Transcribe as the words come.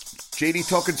JD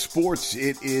Talking Sports.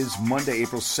 It is Monday,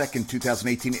 April 2nd,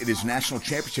 2018. It is National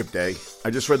Championship Day. I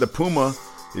just read the Puma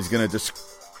is going to just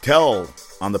tell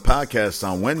on the podcast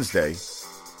on Wednesday.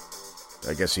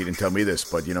 I guess he didn't tell me this,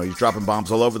 but, he's dropping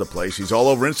bombs all over the place. He's all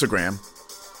over Instagram.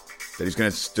 That he's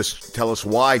going to just tell us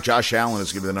why Josh Allen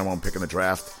is going to be the number one pick in the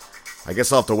draft. I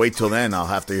guess I'll have to wait till then. I'll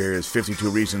have to hear his 52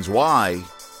 reasons why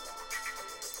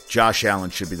Josh Allen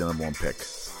should be the number one pick.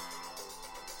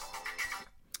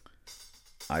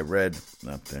 I read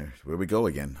up there. Where we go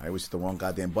again? I always hit the wrong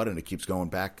goddamn button. It keeps going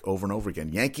back over and over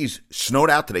again. Yankees snowed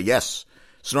out today. Yes,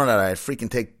 snowed out. I had freaking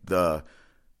take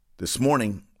this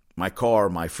morning my car,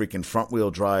 my freaking front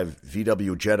wheel drive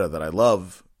VW Jetta that I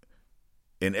love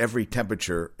in every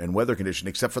temperature and weather condition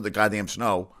except for the goddamn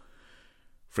snow.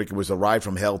 Freaking was a ride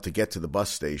from hell to get to the bus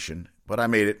station, but I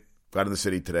made it. Got in the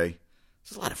city today.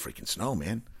 There's a lot of freaking snow,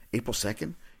 man. April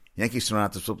 2nd. Yankees snowed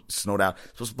out.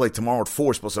 Supposed to play tomorrow at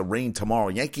 4. Supposed to rain tomorrow.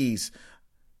 Yankees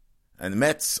and the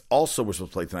Mets also were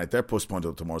supposed to play tonight. They're postponed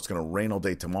until tomorrow. It's going to rain all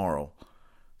day tomorrow.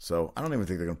 So I don't even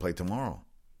think they're going to play tomorrow.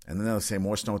 And then they'll say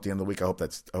more snow at the end of the week. I hope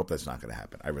that's not going to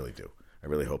happen. I really do. I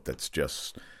really hope that's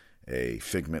just a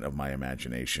figment of my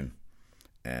imagination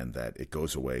and that it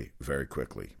goes away very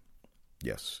quickly.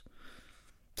 Yes.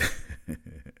 Had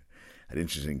an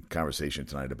interesting conversation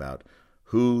tonight about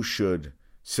who should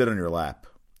sit on your lap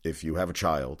if you have a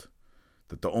child,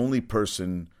 that the only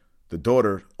person, the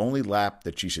daughter, only lap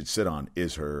that she should sit on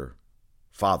is her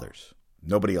father's.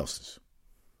 Nobody else's.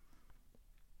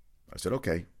 I said,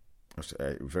 okay.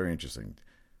 Very interesting.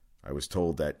 I was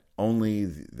told that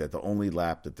the only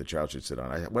lap that the child should sit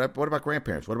on. What about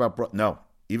grandparents? What about no?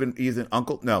 Even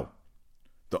uncle? No.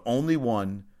 The only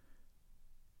one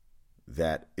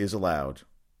that is allowed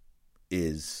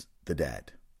is the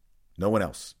dad. No one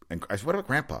else. And I said, what about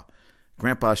grandpa?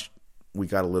 Grandpa, we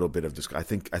got a little bit of this. I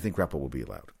think grandpa will be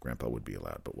allowed. Grandpa would be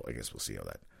allowed, but I guess we'll see how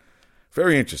that.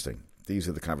 Very interesting. These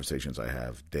are the conversations I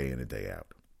have day in and day out.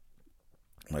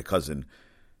 My cousin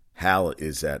Hal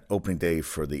is at opening day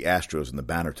for the Astros, and the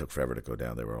banner took forever to go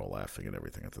down. They were all laughing and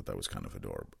everything. I thought that was kind of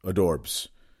adorbs.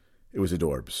 It was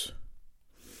adorbs.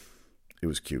 It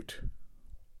was cute.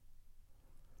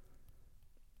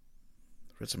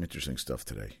 Read some interesting stuff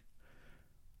today.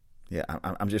 Yeah,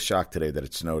 I'm just shocked today that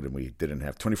it snowed and we didn't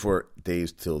have 24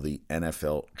 days till the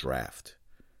NFL draft.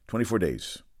 24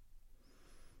 days.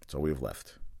 That's all we have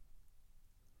left.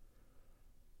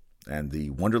 And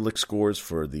the Wonderlic scores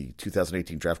for the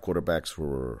 2018 draft quarterbacks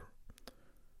were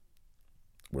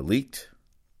leaked.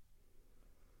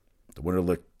 The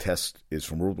Wonderlic test is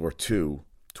from World War II.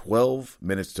 12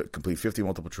 minutes to complete 50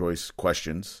 multiple choice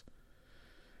questions.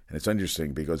 And it's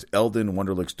interesting because Eldon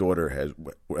Wonderlic's daughter has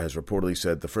reportedly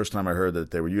said, the first time I heard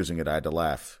that they were using it, I had to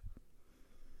laugh.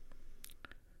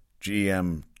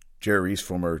 GM Jerry Reese,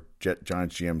 former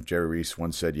Giants GM Jerry Reese,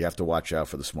 once said, you have to watch out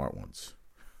for the smart ones.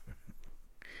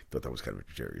 Thought that was kind of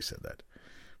Jerry said that.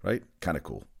 Right? Kind of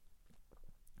cool.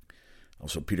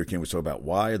 Also, Peter King was talking about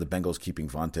why are the Bengals keeping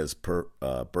Vontaze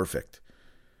Burfict?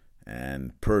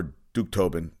 And per Duke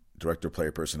Tobin, Director of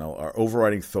Player Personnel, our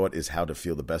overriding thought is how to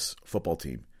field the best football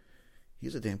team.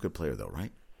 He's a damn good player, though,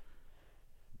 right?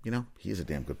 He is a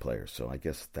damn good player, so I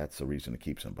guess that's a reason to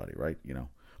keep somebody, right?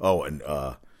 Oh, and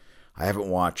I haven't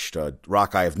watched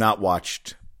Rock. I have not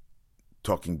watched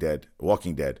Walking Dead,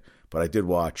 but I did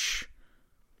watch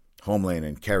Homeland,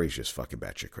 and Carrie's just fucking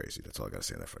batshit crazy. That's all I got to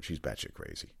say on that front. She's batshit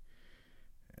crazy.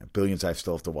 Billions I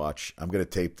still have to watch. I'm going to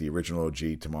tape the original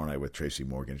OG tomorrow night with Tracy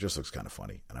Morgan. It just looks kind of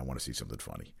funny, and I want to see something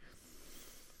funny.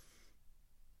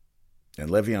 And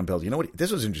Le'Veon Bell,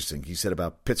 this was interesting. He said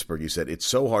about Pittsburgh, he said, it's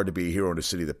so hard to be a hero in a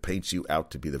city that paints you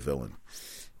out to be the villain.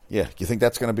 Yeah, you think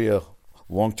that's going to be a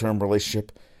long-term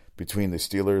relationship between the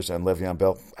Steelers and Le'Veon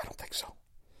Bell? I don't think so.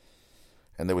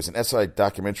 And there was an SI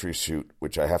documentary shoot,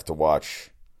 which I have to watch,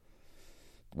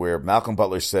 where Malcolm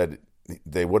Butler said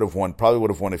they probably would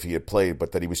have won if he had played,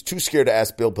 but that he was too scared to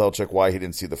ask Bill Belichick why he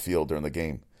didn't see the field during the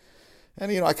game.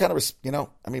 And, I kind of, Bill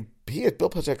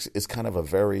Belichick is kind of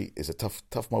a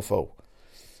tough mofo.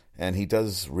 And he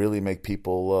does really make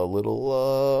people a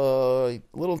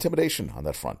little intimidation on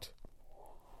that front.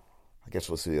 I guess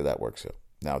we'll see how that works out.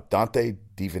 Now, Dante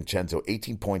DiVincenzo,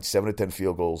 18 points, 7 to 10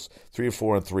 field goals, 3 of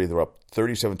 4 on 3. They're up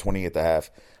 37-20 at the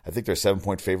half. I think they're a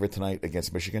 7-point favorite tonight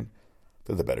against Michigan.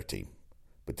 They're the better team.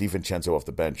 But DiVincenzo off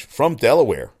the bench from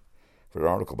Delaware. For an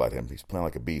article about him, he's playing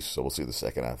like a beast, so we'll see the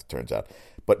second half, it turns out.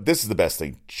 But this is the best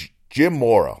thing. Jim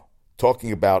Mora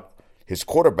talking about his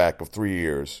quarterback of 3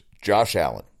 years, Josh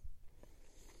Allen.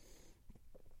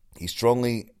 He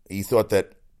thought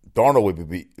that Darnold would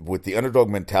be, with the underdog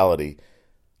mentality,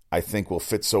 I think will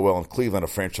fit so well in Cleveland, a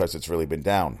franchise that's really been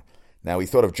down. Now, he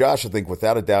thought of Josh, I think,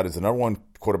 without a doubt, as the number one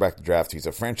quarterback to draft. He's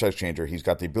a franchise changer. He's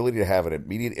got the ability to have an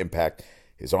immediate impact.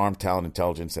 His arm talent,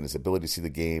 intelligence, and his ability to see the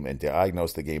game and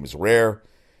diagnose the game is rare.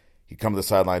 He'd come to the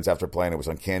sidelines after playing. It was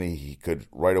uncanny. He could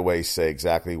right away say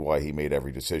exactly why he made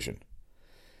every decision.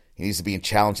 He needs to be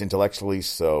challenged intellectually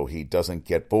so he doesn't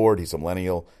get bored. He's a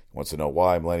millennial. He wants to know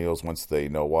why. Millennials, once they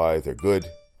know why, they're good.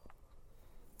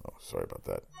 Oh, sorry about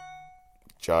that.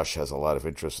 Josh has a lot of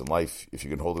interest in life. If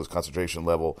you can hold his concentration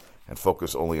level and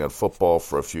focus only on football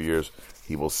for a few years,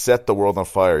 he will set the world on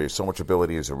fire. He has so much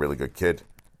ability. He's a really good kid.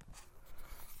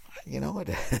 You know what?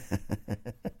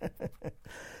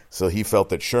 So he felt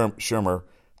that Shermer,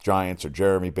 Giants, or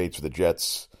Jeremy Bates for the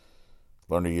Jets,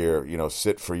 learn a year,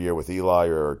 sit for a year with Eli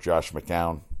or Josh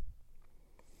McCown.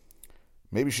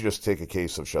 Maybe you should just take a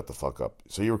case of shut the fuck up.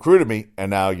 So you recruited me,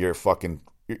 and now you're fucking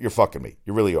me.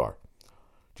 You really are.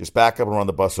 Just back up and run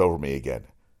the bus over me again.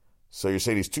 So you're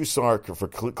saying he's too smart for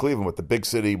Cleveland, but the big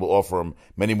city will offer him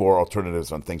many more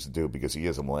alternatives on things to do because he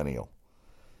is a millennial.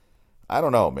 I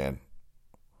don't know, man.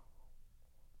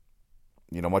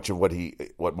 Much of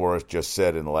what Morris just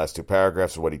said in the last two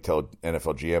paragraphs is what he told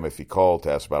NFL GM if he called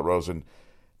to ask about Rosen.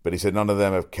 But he said none of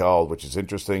them have called, which is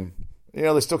interesting.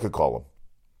 They still could call him.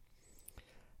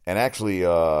 And actually,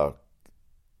 per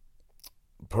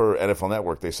NFL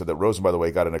Network, they said that Rosen, by the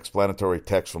way, got an explanatory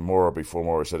text from Mora before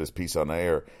Mora said his piece on the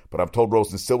air. But I'm told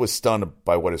Rosen still was stunned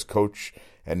by what his coach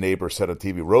and neighbor said on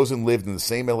TV. Rosen lived in the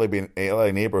same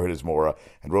LA neighborhood as Mora,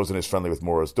 and Rosen is friendly with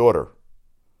Mora's daughter.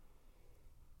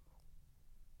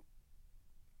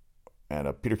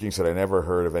 And Peter King said, I never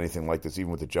heard of anything like this,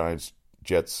 even with the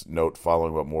Giants-Jets note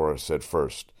following what Mora said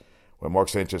first. When Mark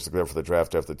Sanchez declared for the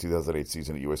draft after the 2008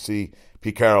 season at USC,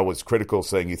 Pete Carroll was critical,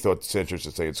 saying he thought Sanchez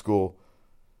should stay in school.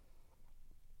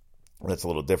 That's a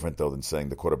little different, though, than saying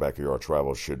the quarterback of your arch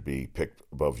rival should be picked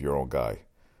above your own guy.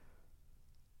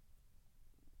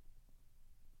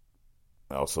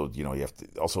 Also,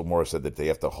 Mora said that they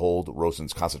have to hold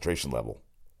Rosen's concentration level.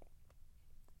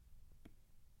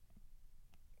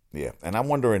 Yeah, and I'm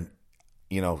wondering,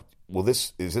 is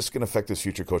this going to affect his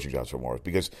future coaching jobs for Morris?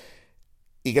 Because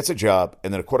he gets a job,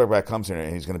 and then a quarterback comes in,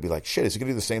 and he's going to be like, shit, is he going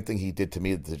to do the same thing he did to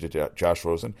me, to Josh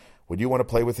Rosen? Would you want to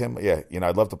play with him? Yeah,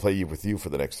 I'd love to play with you for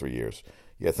the next 3 years.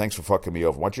 Yeah, thanks for fucking me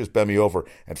over. Why don't you just bend me over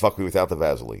and fuck me without the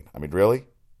Vaseline? I mean, really?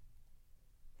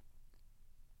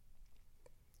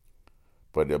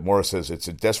 But Morris says it's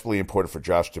desperately important for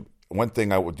Josh to... One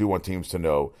thing I would do want teams to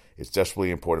know, it's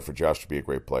desperately important for Josh to be a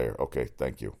great player. Okay,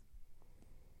 thank you.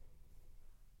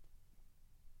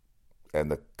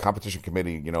 And the competition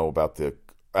committee, about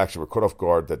actually were caught off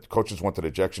guard that coaches wanted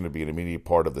ejection to be an immediate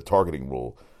part of the targeting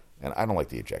rule. And I don't like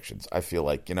the ejections. I feel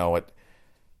like, you know what?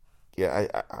 Yeah,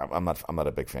 I'm not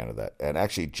a big fan of that. And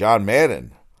actually, John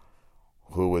Madden,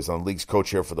 who was on the league's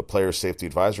co-chair for the Players Safety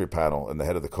Advisory Panel and the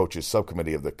head of the coaches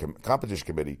subcommittee of the competition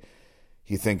committee,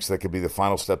 he thinks that could be the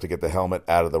final step to get the helmet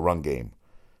out of the run game.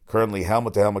 Currently,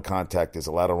 helmet-to-helmet contact is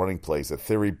allowed on running plays, the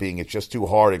theory being it's just too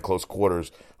hard in close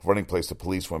quarters of running plays to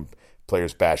police when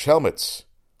players bash helmets.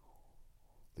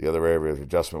 The other area of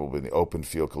adjustment will be the open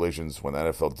field collisions. When the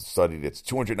NFL studied its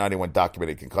 291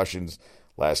 documented concussions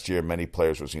last year, many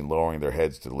players were seen lowering their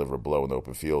heads to deliver a blow in the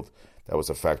open field. That was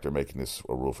a factor making this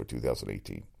a rule for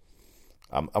 2018.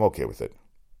 I'm okay with it.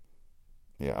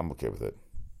 Yeah, I'm okay with it.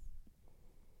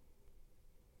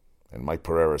 And Mike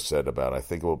Pereira said about, I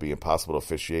think it will be impossible to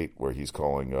officiate, where he's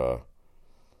calling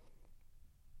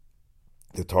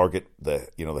the target,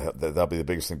 that'll be the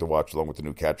biggest thing to watch, along with the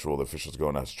new catch rule. The officials are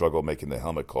going to struggle making the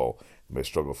helmet call. They may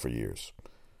struggle for years.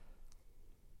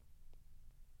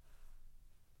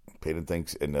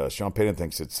 Sean Payton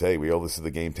thinks it's, hey, we owe this to the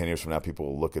game. 10 years from now, people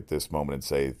will look at this moment and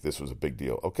say, this was a big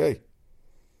deal. Okay.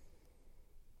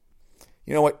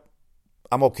 You know what?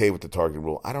 I'm okay with the targeting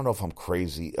rule. I don't know if I'm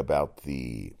crazy about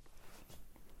the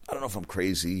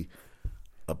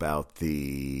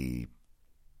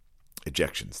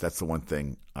ejections. That's the one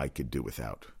thing I could do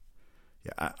without.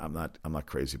 Yeah, I'm not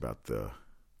crazy about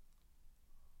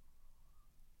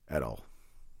at all.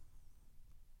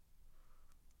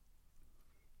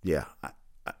 Yeah,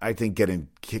 I think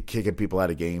kicking people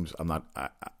out of games, I'm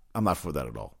not for that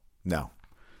at all. No,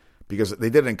 because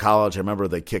they did it in college. I remember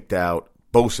they kicked out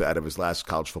Bosa out of his last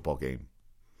college football game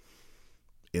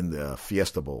in the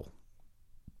Fiesta Bowl.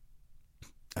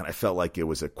 And I felt like it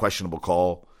was a questionable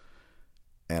call,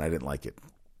 and I didn't like it.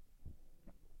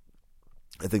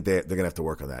 I think they're going to have to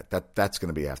work on that. That's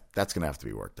going to have to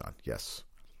be worked on. Yes,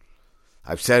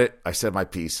 I've said it. I said my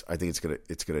piece. I think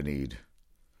it's going to need.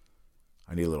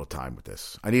 I need a little time with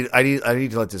this. I need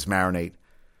to let this marinate.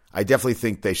 I definitely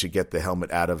think they should get the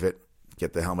helmet out of it.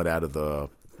 Get the helmet out of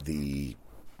the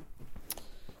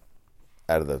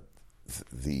out of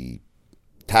the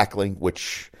tackling,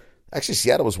 which actually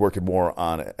Seattle was working more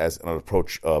on as an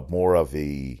approach of more of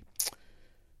the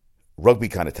rugby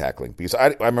kind of tackling. Because I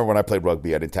remember when I played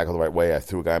rugby, I didn't tackle the right way. I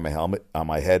threw a guy on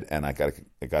my head, and I got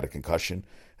a concussion.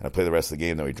 And I played the rest of the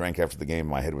game. Then we drank after the game.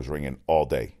 My head was ringing all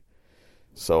day.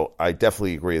 So I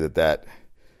definitely agree that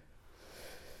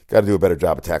got to do a better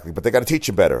job of tackling. But they got to teach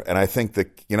you better. And I think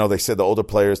that, they said the older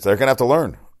players, they're going to have to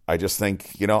learn. I just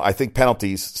think, I think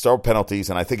penalties, start with penalties.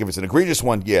 And I think if it's an egregious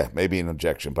one, yeah, maybe an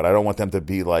ejection. But I don't want them to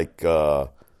be like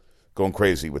going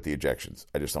crazy with the ejections.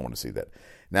 I just don't want to see that.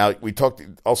 Now, we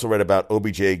also read about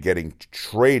OBJ getting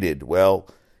traded. Well,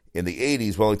 in the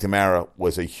 80s, Wellington Mara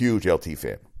was a huge LT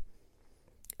fan.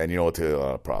 And it took a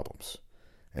lot of problems.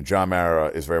 And John Mara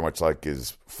is very much like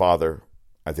his father.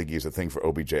 I think he's a thing for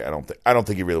OBJ. I don't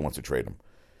think he really wants to trade him.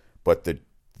 But the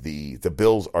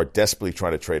Bills are desperately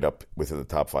trying to trade up within the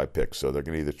top 5 picks. So they're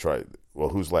going to either try. Well,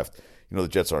 who's left? The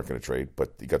Jets aren't going to trade,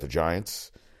 but you got the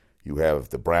Giants. You have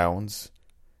the Browns,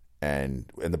 and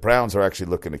the Browns are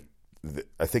actually looking to.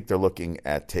 I think they're looking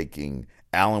at taking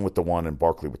Allen with the 1 and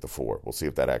Barkley with the 4. We'll see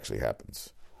if that actually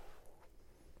happens.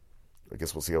 I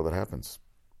guess we'll see how that happens.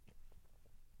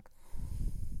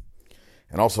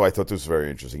 And also, I thought this was very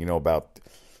interesting. About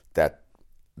that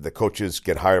the coaches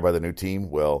get hired by the new team.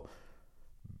 Well,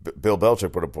 Bill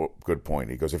Belichick put a good point.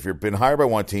 He goes, if you've been hired by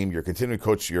one team, you're continuing to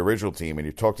coach your original team, and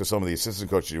you talk to some of the assistant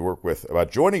coaches you work with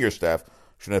about joining your staff,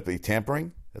 shouldn't that be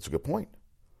tampering? That's a good point.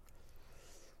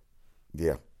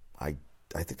 Yeah, I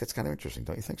think that's kind of interesting.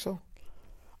 Don't you think so?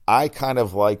 I kind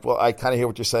of hear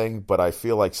what you're saying, but I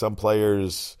feel like some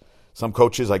players, some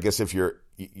coaches, I guess if you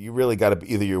really got to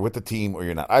be either you're with the team or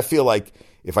you're not. I feel like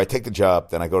if I take the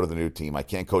job, then I go to the new team. I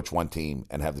can't coach one team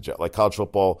and have the job. Like college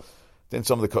football, then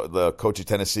some of the coach of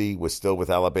Tennessee was still with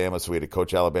Alabama, so we had to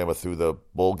coach Alabama through the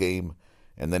bowl game,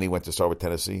 and then he went to start with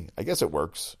Tennessee. I guess it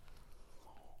works.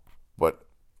 But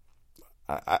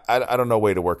I don't know a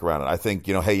way to work around it. I think,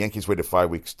 hey, Yankees waited 5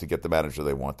 weeks to get the manager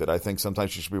they wanted. I think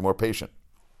sometimes you should be more patient.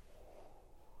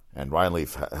 And Ryan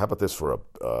Leaf, how about this for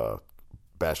a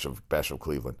bash of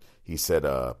Cleveland? He said,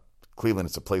 Cleveland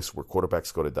is a place where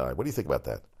quarterbacks go to die. What do you think about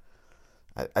that?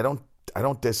 I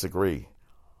don't disagree.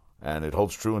 And it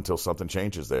holds true until something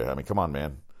changes there. I mean, come on,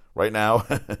 man. Right now,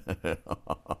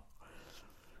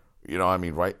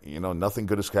 nothing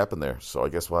good has happened there. So I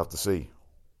guess we'll have to see.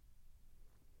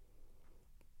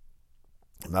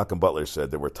 Malcolm Butler said,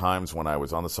 there were times when I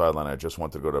was on the sideline, I just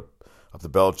wanted to go up to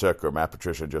Belichick or Matt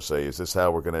Patricia and just say, is this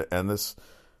how we're going to end this?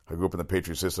 I grew up in the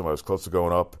Patriot system. I was close to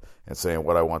going up and saying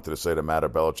what I wanted to say to Matt or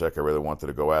Belichick. I really wanted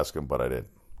to go ask him, but I didn't.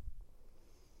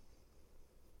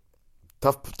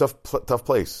 Tough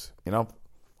place.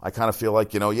 I kind of feel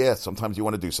like, sometimes you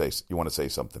want to say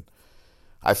something.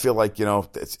 I feel like,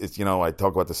 it's I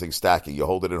talk about this thing stacking. You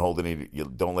hold it and hold it, you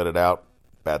don't let it out,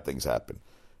 bad things happen.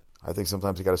 I think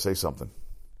sometimes you got to say something.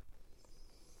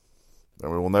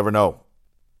 And we'll never know.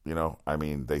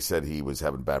 They said he was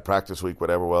having bad practice week,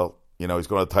 whatever. Well, he's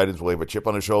going to the Titans. Will he have a chip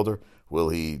on his shoulder? Will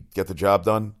he get the job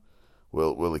done?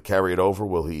 Will he carry it over?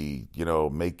 Will he,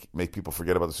 make people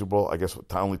forget about the Super Bowl? I guess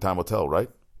only time will tell, right?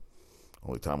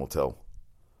 Only time will tell.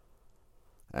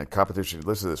 And competition,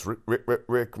 listen to this.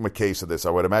 Rick McKay said this. I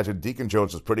would imagine Deacon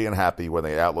Jones was pretty unhappy when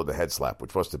they outlawed the head slap,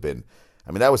 which must have been,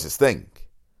 that was his thing.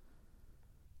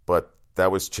 But that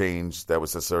was changed. That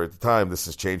was necessary at the time. This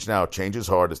has changed now. Change is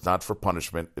hard. It's not for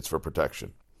punishment. It's for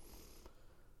protection.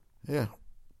 Yeah.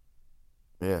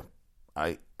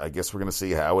 I guess we're going to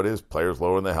see how it is. Players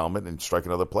lowering the helmet and strike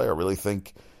another player. I really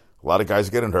think a lot of guys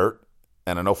are getting hurt.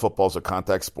 And I know football's a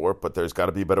contact sport, but there's got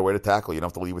to be a better way to tackle. You don't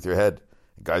have to lead with your head.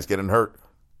 Guys getting hurt.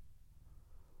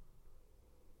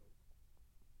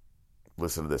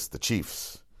 Listen to this. The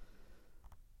Chiefs.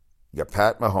 You got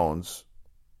Pat Mahomes.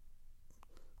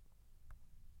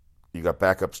 You got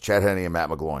backups Chad Henne and Matt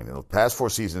McGloin. In the past 4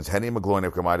 seasons, Henne and McGloin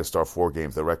have combined to start 4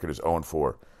 games. The record is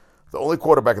 0-4. The only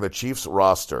quarterback in the Chiefs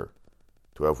roster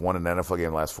to have won an NFL game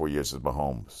in the last 4 years is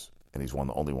Mahomes, and he's won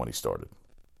the only one he started.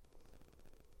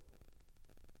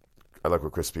 I like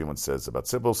what Chris Spielman says about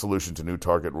simple solution to new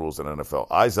target rules in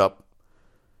NFL. Eyes up,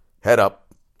 head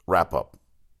up, wrap up.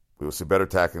 We will see better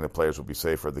tackling. The players will be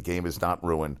safer. The game is not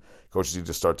ruined. Coaches need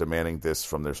to start demanding this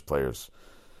from their players.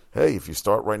 Hey, if you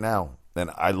start right now, then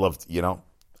I loved,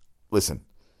 listen,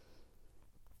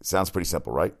 it sounds pretty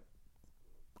simple, right?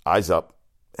 Eyes up,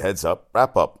 heads up,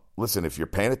 wrap up. Listen, if you're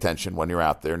paying attention when you're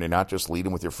out there and you're not just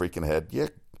leading with your freaking head, yeah,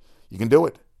 you can do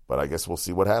it. But I guess we'll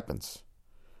see what happens.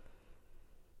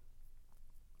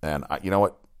 And you know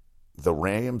what? The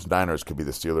Rams-Niners could be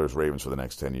the Steelers-Ravens for the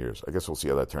next 10 years. I guess we'll see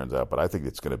how that turns out. But I think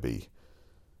it's going to be,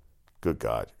 good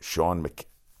God, Sean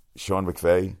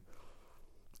McVay.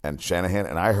 and Shanahan.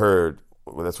 And I heard,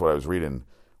 well, that's what I was reading,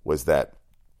 was that,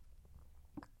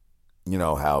 you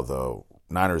know, how the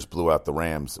Niners blew out the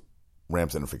Rams.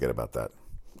 Rams didn't forget about that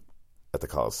at the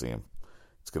Coliseum.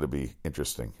 It's going to be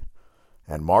interesting.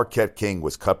 And Marquette King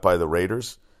was cut by the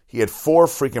Raiders. He had 4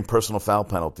 freaking personal foul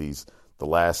penalties the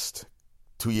last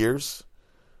 2 years.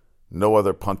 No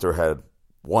other punter had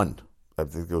one. I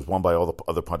think it was one by all the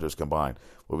other punters combined.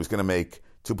 Well, he was going to make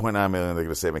 $2.9 million. They're going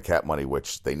to save in cap money,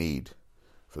 which they need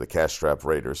for the cash-strapped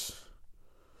Raiders.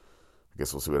 I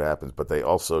guess we'll see what happens. But they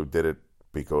also did it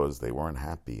because they weren't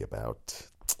happy about.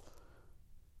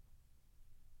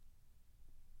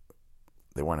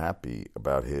 They weren't happy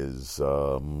about his.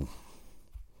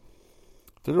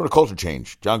 They're doing a culture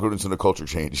change. John Gruden's doing a culture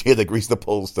change. He had to grease the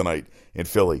polls tonight in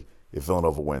Philly if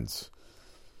Villanova wins.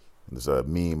 And there's a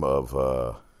meme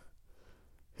of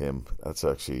him. That's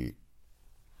actually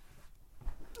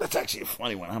a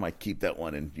funny one. I might keep that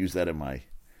one and use that in my.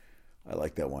 I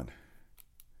like that one.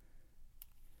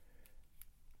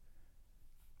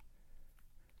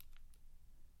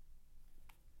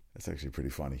 That's actually pretty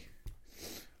funny.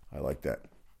 I like that.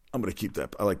 I'm going to keep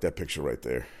that. I like that picture right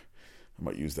there. I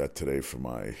might use that today for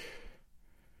my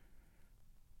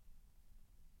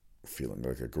feeling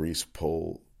like a grease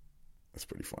pole. That's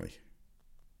pretty funny.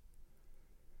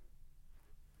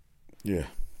 Yeah.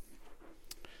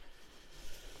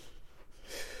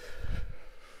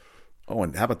 Oh,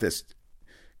 and how about this?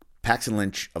 Paxton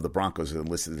Lynch of the Broncos has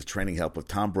enlisted the training help of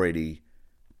Tom Brady,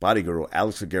 body guru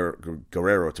Alex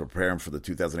Guerrero to prepare him for the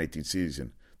 2018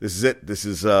 season. This is it. This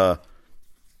is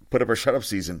put up or shut up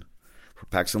season for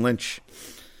Paxton Lynch.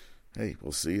 Hey,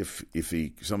 we'll see if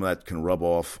he some of that can rub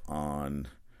off on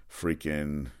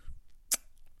freaking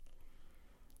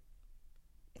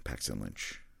Paxton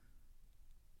Lynch.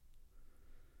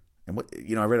 And what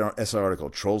I read an SR article,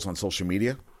 trolls on social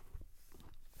media.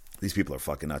 These people are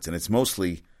fucking nuts, and it's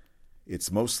mostly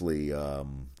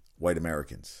white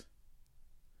Americans,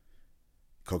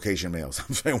 Caucasian males.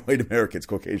 I'm saying white Americans,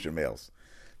 Caucasian males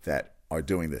that are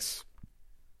doing this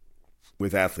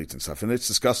with athletes and stuff, and it's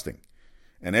disgusting.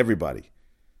 And everybody,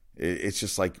 it's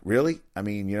just like, really? I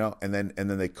mean, and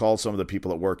then they call some of the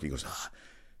people at work. He goes,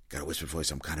 got a whispered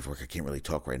voice. I'm kind of work. I can't really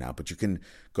talk right now, but you can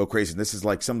go crazy. And this is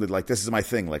like something like, this is my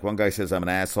thing. Like one guy says, I'm an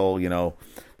asshole.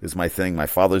 This is my thing. My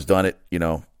father's done it.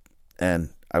 And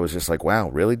I was just like, wow,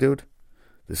 really, dude?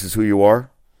 This is who you are?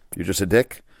 You're just a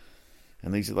dick?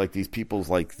 And these are like these people's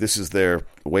like, this is their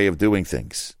way of doing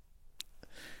things.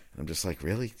 And I'm just like,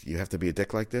 really? You have to be a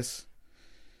dick like this?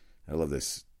 I love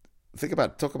this.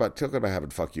 Talk about having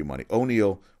fuck you money.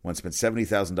 O'Neal once spent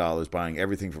 $70,000 buying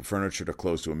everything from furniture to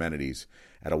clothes to amenities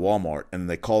at a Walmart, and then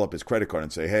they call up his credit card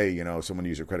and say, hey, someone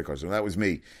used your credit card. So that was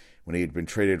me when he had been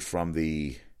traded from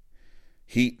the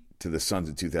Heat to the Suns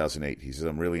in 2008. He says,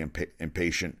 I'm really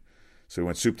impatient. So he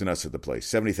went soup to nuts at the place.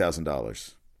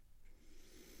 $70,000.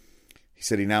 He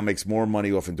said he now makes more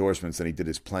money off endorsements than he did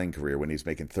his playing career when he was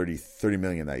making $30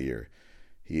 million that year.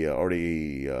 He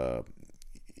already...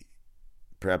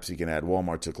 Perhaps he can add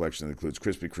Walmart to a collection that includes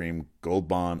Krispy Kreme, Gold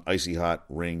Bond, Icy Hot,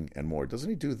 Ring, and more. Doesn't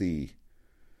he do the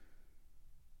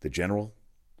General,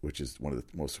 which is one of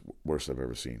the most worst I've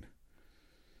ever seen?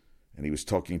 And he was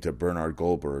talking to Bernard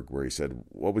Goldberg, where he said,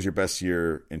 what was your best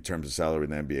year in terms of salary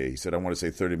in the NBA? He said, I want to say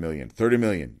 $30 million. $30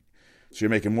 million. So you're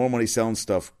making more money selling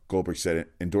stuff, Goldberg said,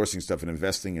 endorsing stuff and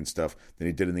investing in stuff than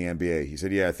he did in the NBA. He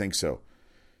said, yeah, I think so.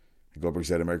 And Goldberg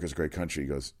said, America's a great country. He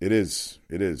goes, it is.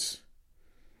 It is.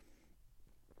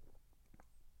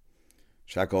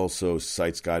 Shaq also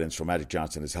cites guidance from Magic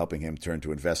Johnson as helping him turn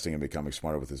to investing and becoming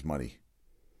smarter with his money.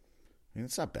 I mean,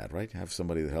 it's not bad, right? Have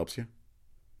somebody that helps you.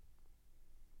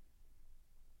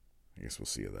 I guess we'll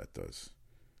see how that does.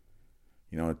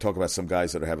 Talk about some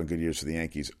guys that are having good years for the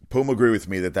Yankees. Boom agree with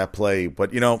me that play,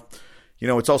 but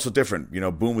it's also different.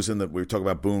 Boone was we were talking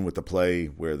about Boone with the play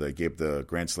where they gave the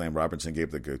Grand Slam. Robinson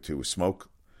gave to Smoke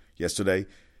yesterday.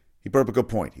 He brought up a good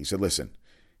point. He said, listen,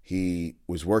 he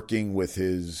was working with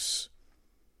his...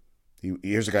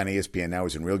 Here's a guy on ESPN now.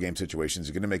 He's in real game situations.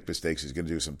 He's going to make mistakes. He's going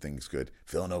to do some things good.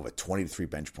 Villanova, 20-3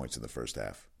 bench points in the first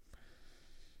half.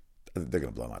 They're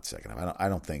going to blow him out the second half. I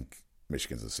don't think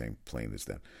Michigan's the same plane as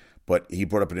them. But he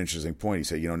brought up an interesting point. He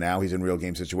said, now he's in real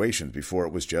game situations. Before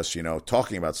it was just,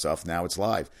 talking about stuff. Now it's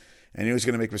live. And he's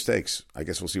going to make mistakes. I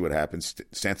guess we'll see what happens.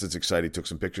 Stanton's excited. He took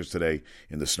some pictures today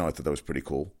in the snow. I thought that was pretty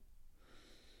cool.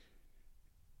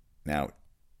 Now,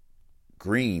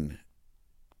 Green...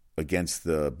 against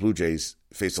the Blue Jays,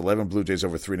 faced 11 Blue Jays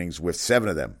over 3 innings with 7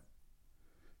 of them.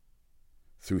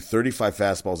 Threw 35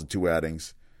 fastballs in 2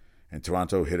 outings, and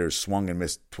Toronto hitters swung and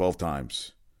missed 12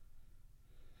 times.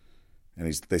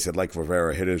 And they said, like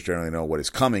Rivera, hitters generally know what is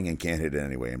coming and can't hit it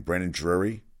anyway. And Brandon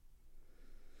Drury,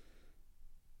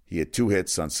 he had 2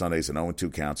 hits on Sundays and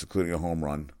 0-2 counts, including a home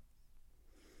run.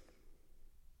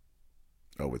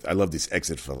 I love this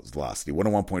exit velocity.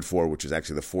 101.4, which is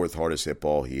actually the 4th hardest hit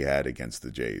ball he had against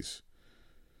the Jays.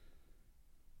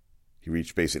 He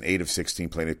reached base in 8 of 16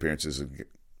 plate appearances.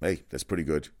 Hey, that's pretty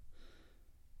good.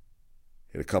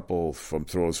 Hit a couple from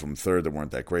throws from third that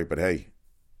weren't that great, but hey,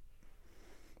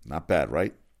 not bad,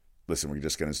 right? Listen, we're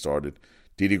just getting started.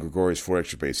 Didi Gregorius, 4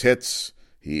 extra base hits.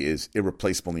 He is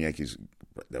irreplaceable in the Yankees.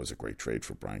 That was a great trade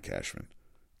for Brian Cashman.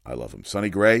 I love him. Sonny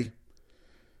Gray,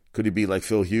 could he be like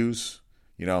Phil Hughes?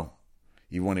 You know,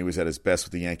 even when he was at his best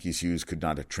with the Yankees, Hughes could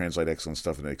not translate excellent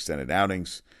stuff into extended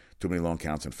outings. Too many long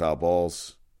counts and foul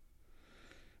balls.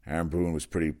 Aaron Boone was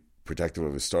pretty protective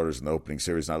of his starters in the opening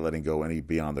series, not letting go any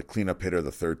beyond the cleanup hitter the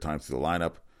 3rd time through the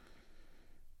lineup.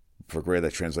 For Gray,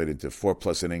 that translated into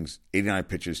 4+ innings, 89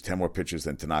 pitches, 10 more pitches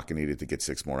than Tanaka needed to get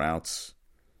 6 more outs.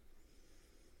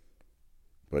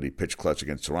 But he pitched clutch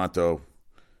against Toronto.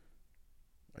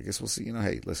 I guess we'll see.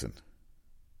 Hey, listen.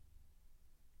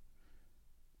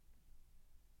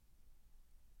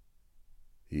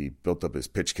 He built up his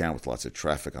pitch count with lots of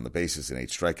traffic on the bases and 8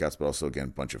 strikeouts, but also, again,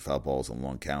 a bunch of foul balls and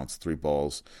long counts, 3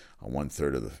 balls on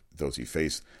 1/3 of those he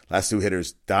faced. Last 2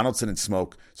 hitters, Donaldson and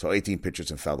Smoke, so 18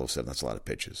 pitches and fouled 7. That's a lot of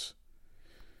pitches.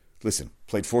 Listen,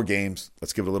 played 4 games.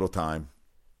 Let's give it a little time.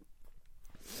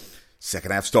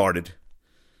 Second half started.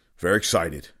 Very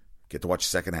excited. Get to watch the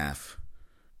second half.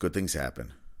 Good things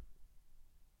happen.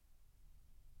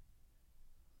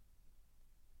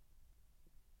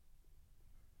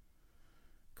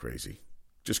 Crazy.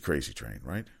 Just crazy train,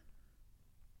 right?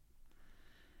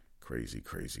 Crazy,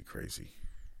 crazy, crazy.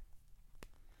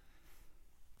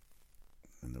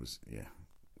 And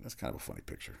that's kind of a funny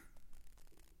picture.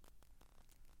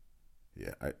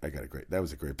 Yeah, I got that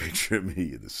was a great picture of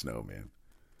me in the snow, man.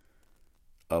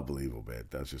 Unbelievable, man.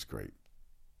 That was just great.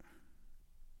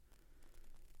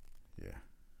 Yeah.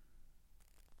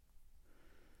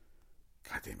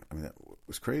 God damn it. I mean, that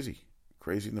was crazy.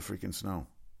 Crazy in the freaking snow.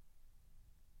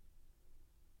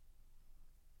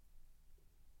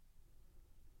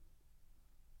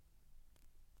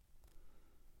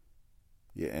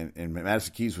 Yeah, and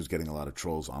Madison Keys was getting a lot of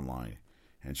trolls online.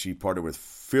 And she partnered with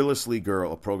Fearlessly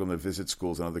Girl, a program that visits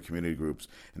schools and other community groups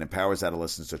and empowers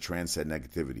adolescents to transcend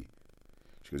negativity.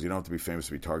 She goes, you don't have to be famous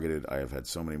to be targeted. I have had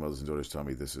so many mothers and daughters tell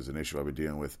me this is an issue I've been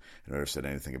dealing with and I never said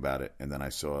anything about it. And then I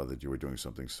saw that you were doing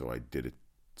something, so I did it.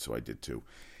 So I did too.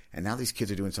 And now these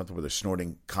kids are doing something where they're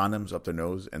snorting condoms up their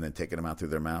nose and then taking them out through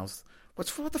their mouths.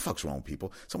 What the fuck's wrong with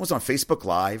people? Someone's on Facebook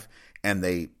Live, and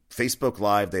they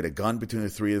had a gun between the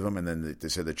 3 of them, and then they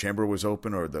said the chamber was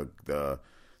open or the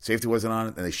safety wasn't on,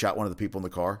 and they shot one of the people in the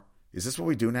car. Is this what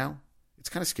we do now? It's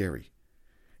kind of scary.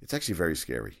 It's actually very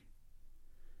scary.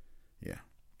 Yeah.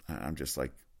 I'm just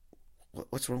like,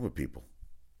 what's wrong with people?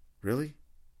 Really?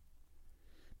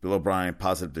 Bill O'Brien,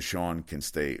 positive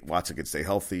Watson can stay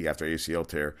healthy after ACL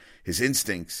tear. Has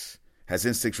instincts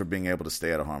for being able to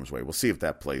stay out of harm's way. We'll see if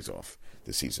that plays off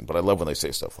this season. But I love when they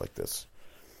say stuff like this.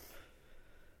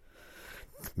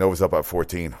 Nova's up by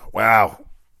 14. Wow.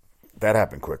 That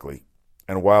happened quickly.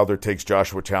 And Wilder takes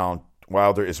Joshua challenge.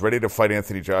 Wilder is ready to fight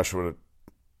Anthony Joshua.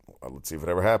 Let's see if it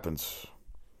ever happens.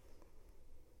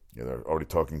 Yeah, they're already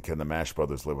talking, can the Mash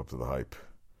brothers live up to the hype?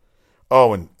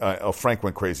 Oh, and Frank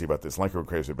went crazy about this. Lenker went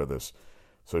crazy about this.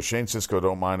 So Shane Cisco,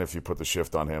 don't mind if you put the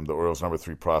shift on him. The Orioles' number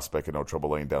 3 prospect had no trouble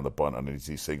laying down the bunt on an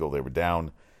easy single. They were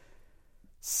down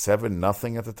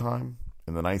 7-0 at the time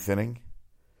in the 9th inning.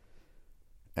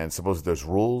 And suppose there's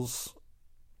rules.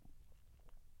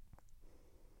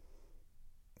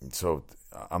 So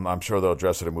I'm sure they'll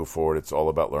address it and move forward. It's all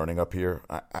about learning up here.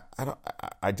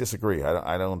 I disagree.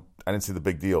 I didn't see the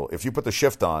big deal. If you put the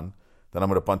shift on, then I'm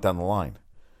going to bunt down the line.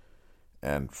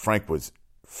 And Frank was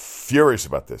furious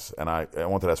about this. And I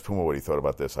wanted to ask Puma what he thought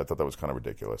about this. I thought that was kind of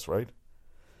ridiculous, right?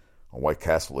 White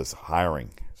Castle is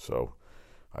hiring. So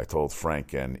I told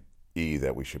Frank and E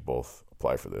that we should both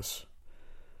apply for this.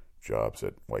 Jobs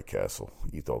at White Castle.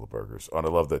 Eat all the burgers. And I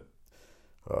love that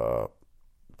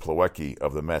Plawecki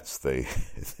of the Mets, they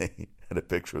had a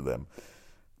picture of them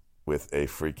with a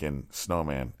freaking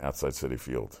snowman outside Citi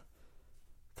Field.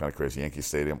 Kind of crazy. Yankee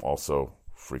Stadium, also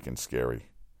freaking scary.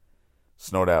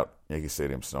 Snowed out. Yankee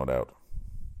Stadium snowed out.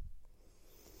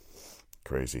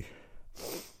 Crazy.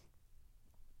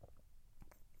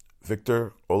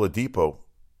 Victor Oladipo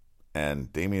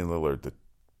and Damian Lillard, the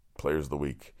players of the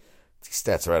week. These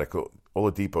stats are radical.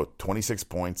 Oladipo, 26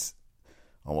 points,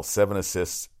 almost 7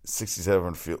 assists,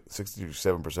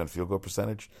 67% field goal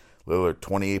percentage. Lillard,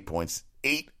 28 points,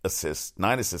 9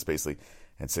 assists basically,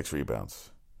 and 6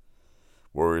 rebounds.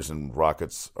 Warriors and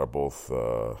Rockets are both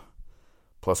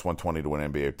plus 120 to win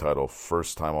an NBA title.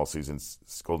 First time all season,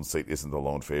 Golden State isn't the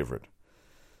lone favorite.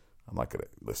 I'm not going to,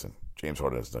 listen, James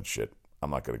Harden has done shit.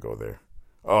 I'm not going to go there.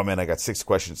 Oh, man, I got 6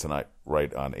 questions tonight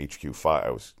right on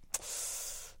HQ5.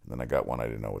 And then I got one, I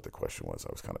didn't know what the question was.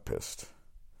 I was kind of pissed.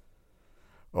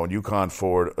 Oh, and UConn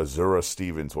forward Azura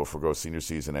Stevens will forgo senior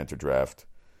season, enter draft.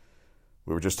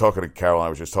 We were just talking to Caroline. I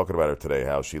was just talking about her today,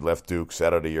 how she left Duke,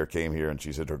 sat out a year, came here, and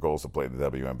she said her goal is to play in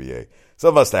the WNBA.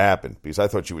 Something must have happened, because I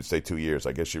thought she would stay 2 years.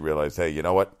 I guess she realized, hey, you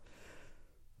know what?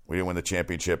 We didn't win the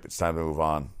championship. It's time to move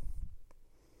on.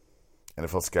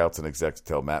 NFL scouts and execs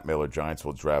tell Matt Miller Giants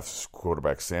will draft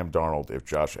quarterback Sam Darnold if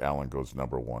Josh Allen goes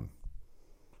number 1.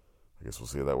 I guess we'll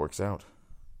see how that works out.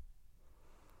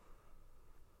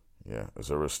 Yeah,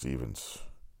 Azura Stevens.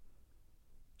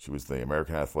 She was the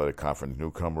American Athletic Conference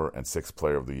newcomer and 6th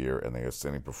player of the year and the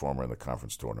outstanding performer in the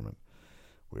conference tournament.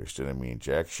 Which didn't mean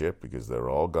jack shit because they're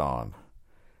all gone.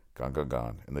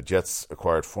 Gone. And the Jets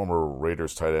acquired former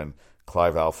Raiders tight end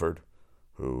Clive Alford,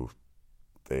 who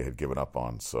they had given up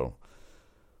on. So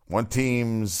one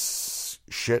team's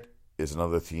shit is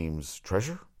another team's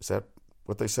treasure? Is that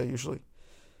what they say usually?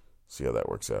 See how that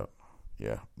works out.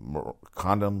 Yeah.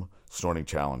 Condom snorting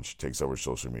challenge takes over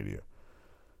social media.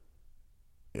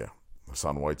 Yeah.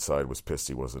 Hassan Whiteside was pissed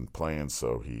he wasn't playing,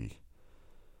 so he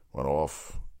went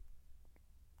off.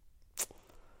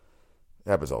 It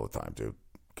happens all the time, dude.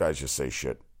 Guys just say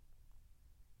shit.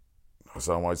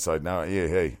 Hassan Whiteside now, yeah,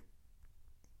 hey.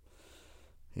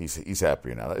 He's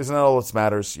happier now. Isn't that all that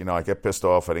matters? You know, I get pissed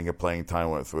off. I didn't get playing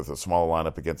time with a small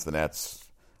lineup against the Nets.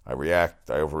 I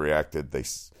overreacted.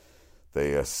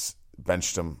 They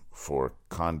benched him for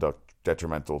conduct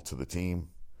detrimental to the team.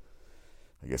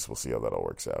 I guess we'll see how that all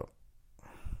works out.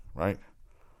 Right?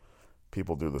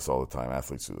 People do this all the time.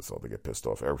 Athletes do this all. They get pissed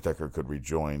off. Eric Decker could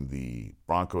rejoin the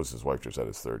Broncos. His wife just had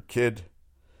his 3rd kid.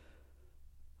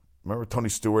 Remember Tony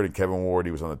Stewart and Kevin Ward?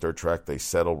 He was on the dirt track. They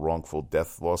settled wrongful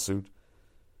death lawsuit.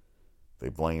 They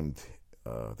blamed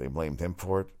him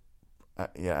for it. I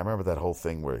remember that whole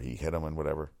thing where he hit him and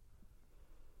whatever.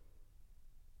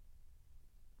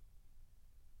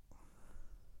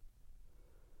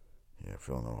 Yeah,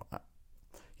 Phil, no.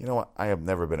 You know what? I have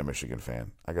never been a Michigan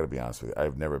fan. I got to be honest with you. I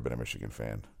have never been a Michigan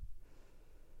fan.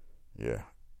 Yeah.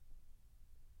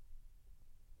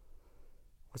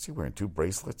 What's he wearing? 2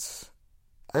 bracelets?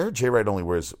 I heard Jay Wright only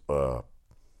wears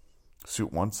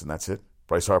suit once, and that's it.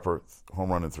 Bryce Harper, home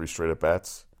run in 3 straight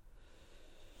at-bats.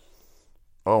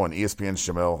 Oh, and ESPN's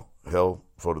Jamel Hill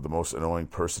voted the most annoying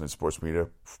person in sports media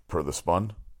per The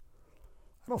Spun.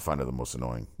 I don't find her the most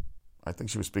annoying. I think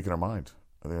she was speaking her mind.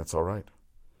 I think that's all right.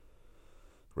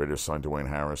 Raiders signed Dwayne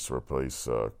Harris to replace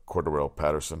Cordarrelle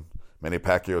Patterson. Manny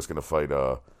Pacquiao is going to fight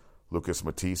Lucas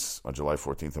Matisse on July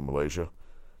 14th in Malaysia.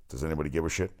 Does anybody give a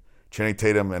shit? Channing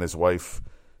Tatum and his wife,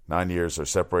 9 years, are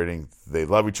separating. They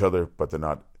love each other, but they're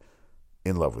not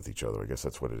in love with each other. I guess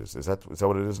that's what it is. Is that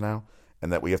what it is now?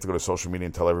 And that we have to go to social media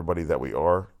and tell everybody that we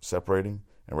are separating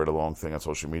and write a long thing on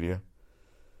social media?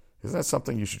 Isn't that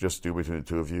something you should just do between the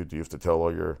two of you? Do you have to tell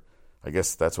all your... I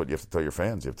guess that's what you have to tell your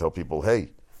fans. You have to tell people,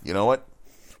 hey, you know what?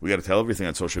 We got to tell everything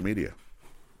on social media.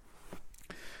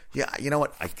 Yeah, you know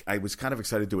what? I was kind of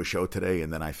excited to do a show today,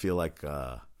 and then I feel like...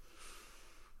 I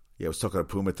was talking to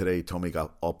Puma today. He told me he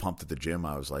got all pumped at the gym.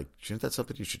 I was like, isn't that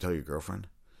something you should tell your girlfriend?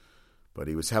 But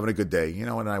he was having a good day, you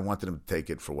know, and I wanted him to take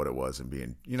it for what it was and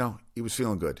being, you know, he was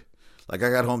feeling good. Like I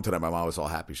got home today, my mom was all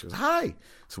happy. She goes, hi.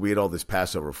 So we ate all this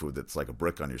Passover food that's like a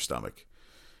brick on your stomach.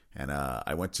 And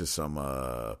I went to some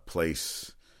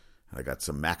place, and I got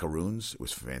some macaroons. It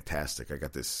was fantastic. I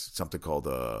got this, something called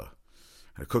a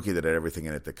cookie that had everything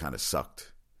in it that kind of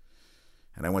sucked.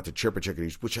 And I went to Chirpa Chicken,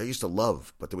 which I used to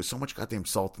love, but there was so much goddamn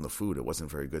salt in the food, it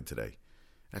wasn't very good today.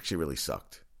 It actually really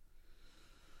sucked.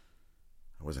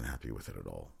 I wasn't happy with it at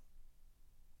all.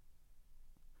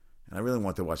 And I really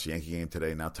wanted to watch the Yankee game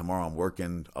today. Now tomorrow I'm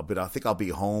working. I think I'll be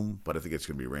home, but I think it's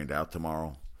going to be rained out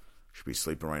tomorrow. Should be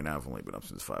sleeping right now. I've only been up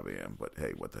since 5 a.m. But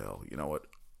hey, what the hell? You know what?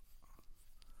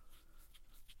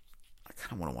 I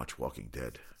kind of want to watch Walking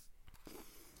Dead.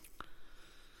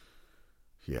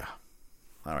 Yeah.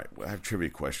 All right. Well, I have trivia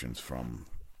questions from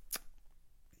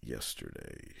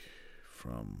yesterday.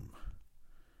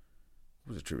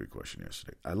 What was a trivia question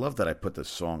yesterday? I love that I put the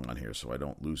song on here so I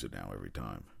don't lose it now every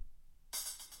time.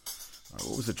 All right,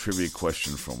 what was the trivia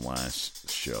question from last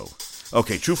show?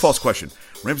 Okay, true-false question.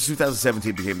 Rams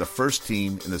 2017 became the first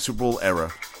team in the Super Bowl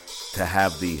era to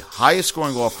have the highest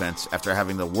scoring offense after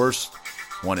having the worst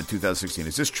one in 2016.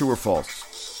 Is this true or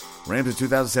false? Rams in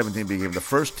 2017 became the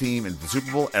first team in the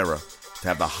Super Bowl era to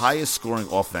have the highest scoring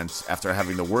offense after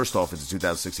having the worst offense in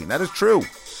 2016. That is true.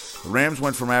 The Rams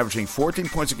went from averaging 14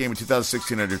 points a game in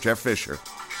 2016 under Jeff Fisher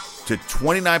to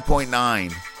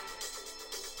 29.9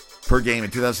 per game in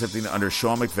 2017 under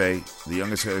Sean McVay, the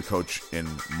youngest head coach in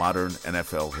modern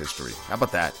NFL history. How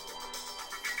about that?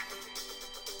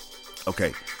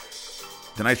 Okay.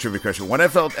 Tonight's trivia question. One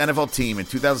NFL team in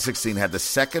 2016 had the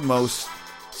second most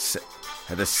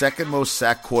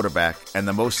sacked quarterback and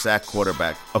the most sacked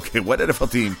quarterback. Okay, what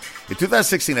NFL team in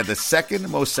 2016 had the second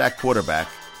most sacked quarterback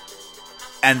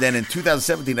and then in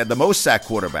 2017 had the most sacked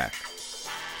quarterback?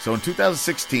 So in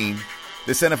 2016,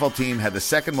 this NFL team had the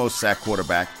second most sacked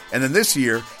quarterback, and then this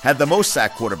year had the most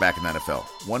sacked quarterback in the NFL.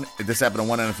 This happened to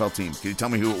one NFL team. Can you tell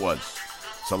me who it was?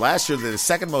 So last year, they had the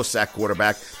second most sacked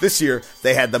quarterback. This year,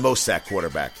 they had the most sacked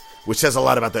quarterback, which says a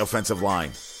lot about the offensive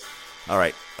line. All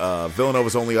right,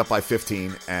 Villanova's only up by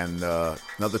 15, and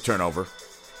another turnover.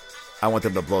 I want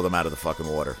them to blow them out of the fucking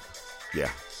water. Yeah,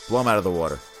 blow them out of the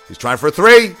water. He's trying for a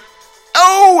three.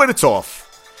 Oh, and it's off.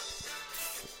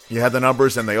 You have the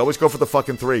numbers, and they always go for the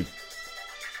fucking three.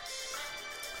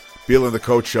 Beelan, the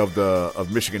coach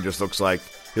of Michigan, just looked like,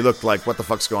 what the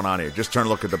fuck's going on here? Just turn and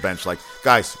look at the bench like,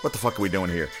 guys, what the fuck are we doing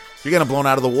here? You're getting blown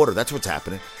out of the water. That's what's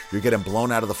happening. You're getting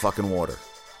blown out of the fucking water.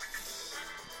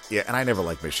 Yeah, and I never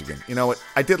liked Michigan. You know what?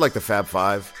 I did like the Fab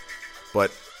Five,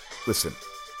 but listen,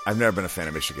 I've never been a fan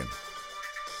of Michigan.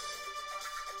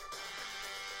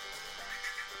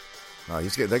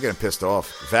 They're getting pissed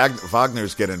off.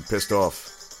 Wagner's getting pissed off.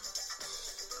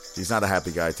 He's not a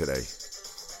happy guy today.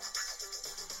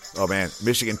 Oh, man.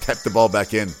 Michigan tipped the ball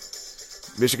back in.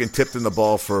 Michigan tipped in the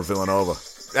ball for Villanova.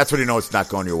 That's when you know it's not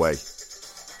going your way.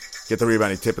 Get the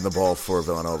rebound, he's tipping the ball for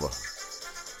Villanova.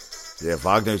 Yeah,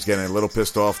 Wagner's getting a little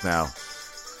pissed off now.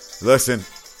 Listen.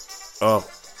 Oh,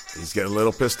 he's getting a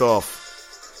little pissed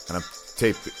off. And I'm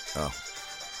taped.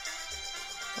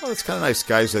 Oh, it's kind of nice.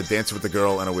 Guys dancing with the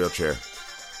girl in a wheelchair.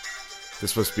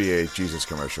 This must be a Jesus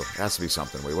commercial. It has to be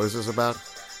something. Wait, what is this about?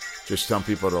 Just some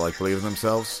people to believe in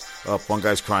themselves. Oh, one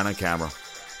guy's crying on camera.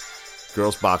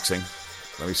 Girls boxing.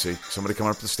 Let me see. Somebody coming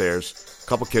up the stairs.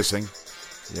 Couple kissing.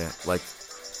 Yeah,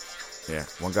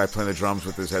 one guy playing the drums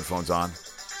with his headphones on.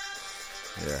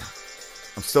 Yeah.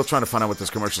 I'm still trying to find out what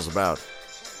this commercial's about.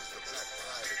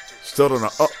 Still don't know.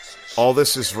 Oh, all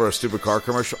this is for a stupid car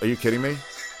commercial? Are you kidding me?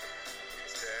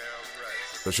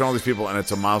 They're showing these people, and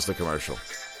it's a Mazda commercial.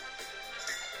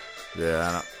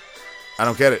 Yeah, I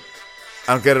don't get it.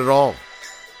 I don't get it at all.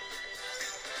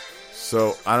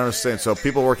 So, I don't understand. So,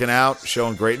 people working out,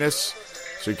 showing greatness.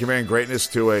 So, you're comparing greatness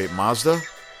to a Mazda?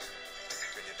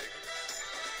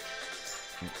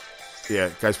 Yeah,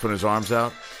 guy's putting his arms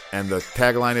out. And the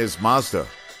tagline is Mazda.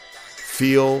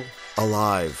 Feel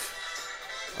alive.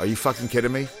 Are you fucking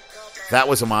kidding me? That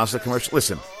was a Mazda commercial?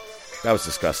 Listen, that was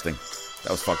disgusting.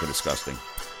 That was fucking disgusting.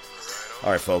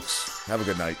 All right, folks. Have a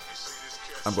good night.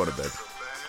 I'm going to bed.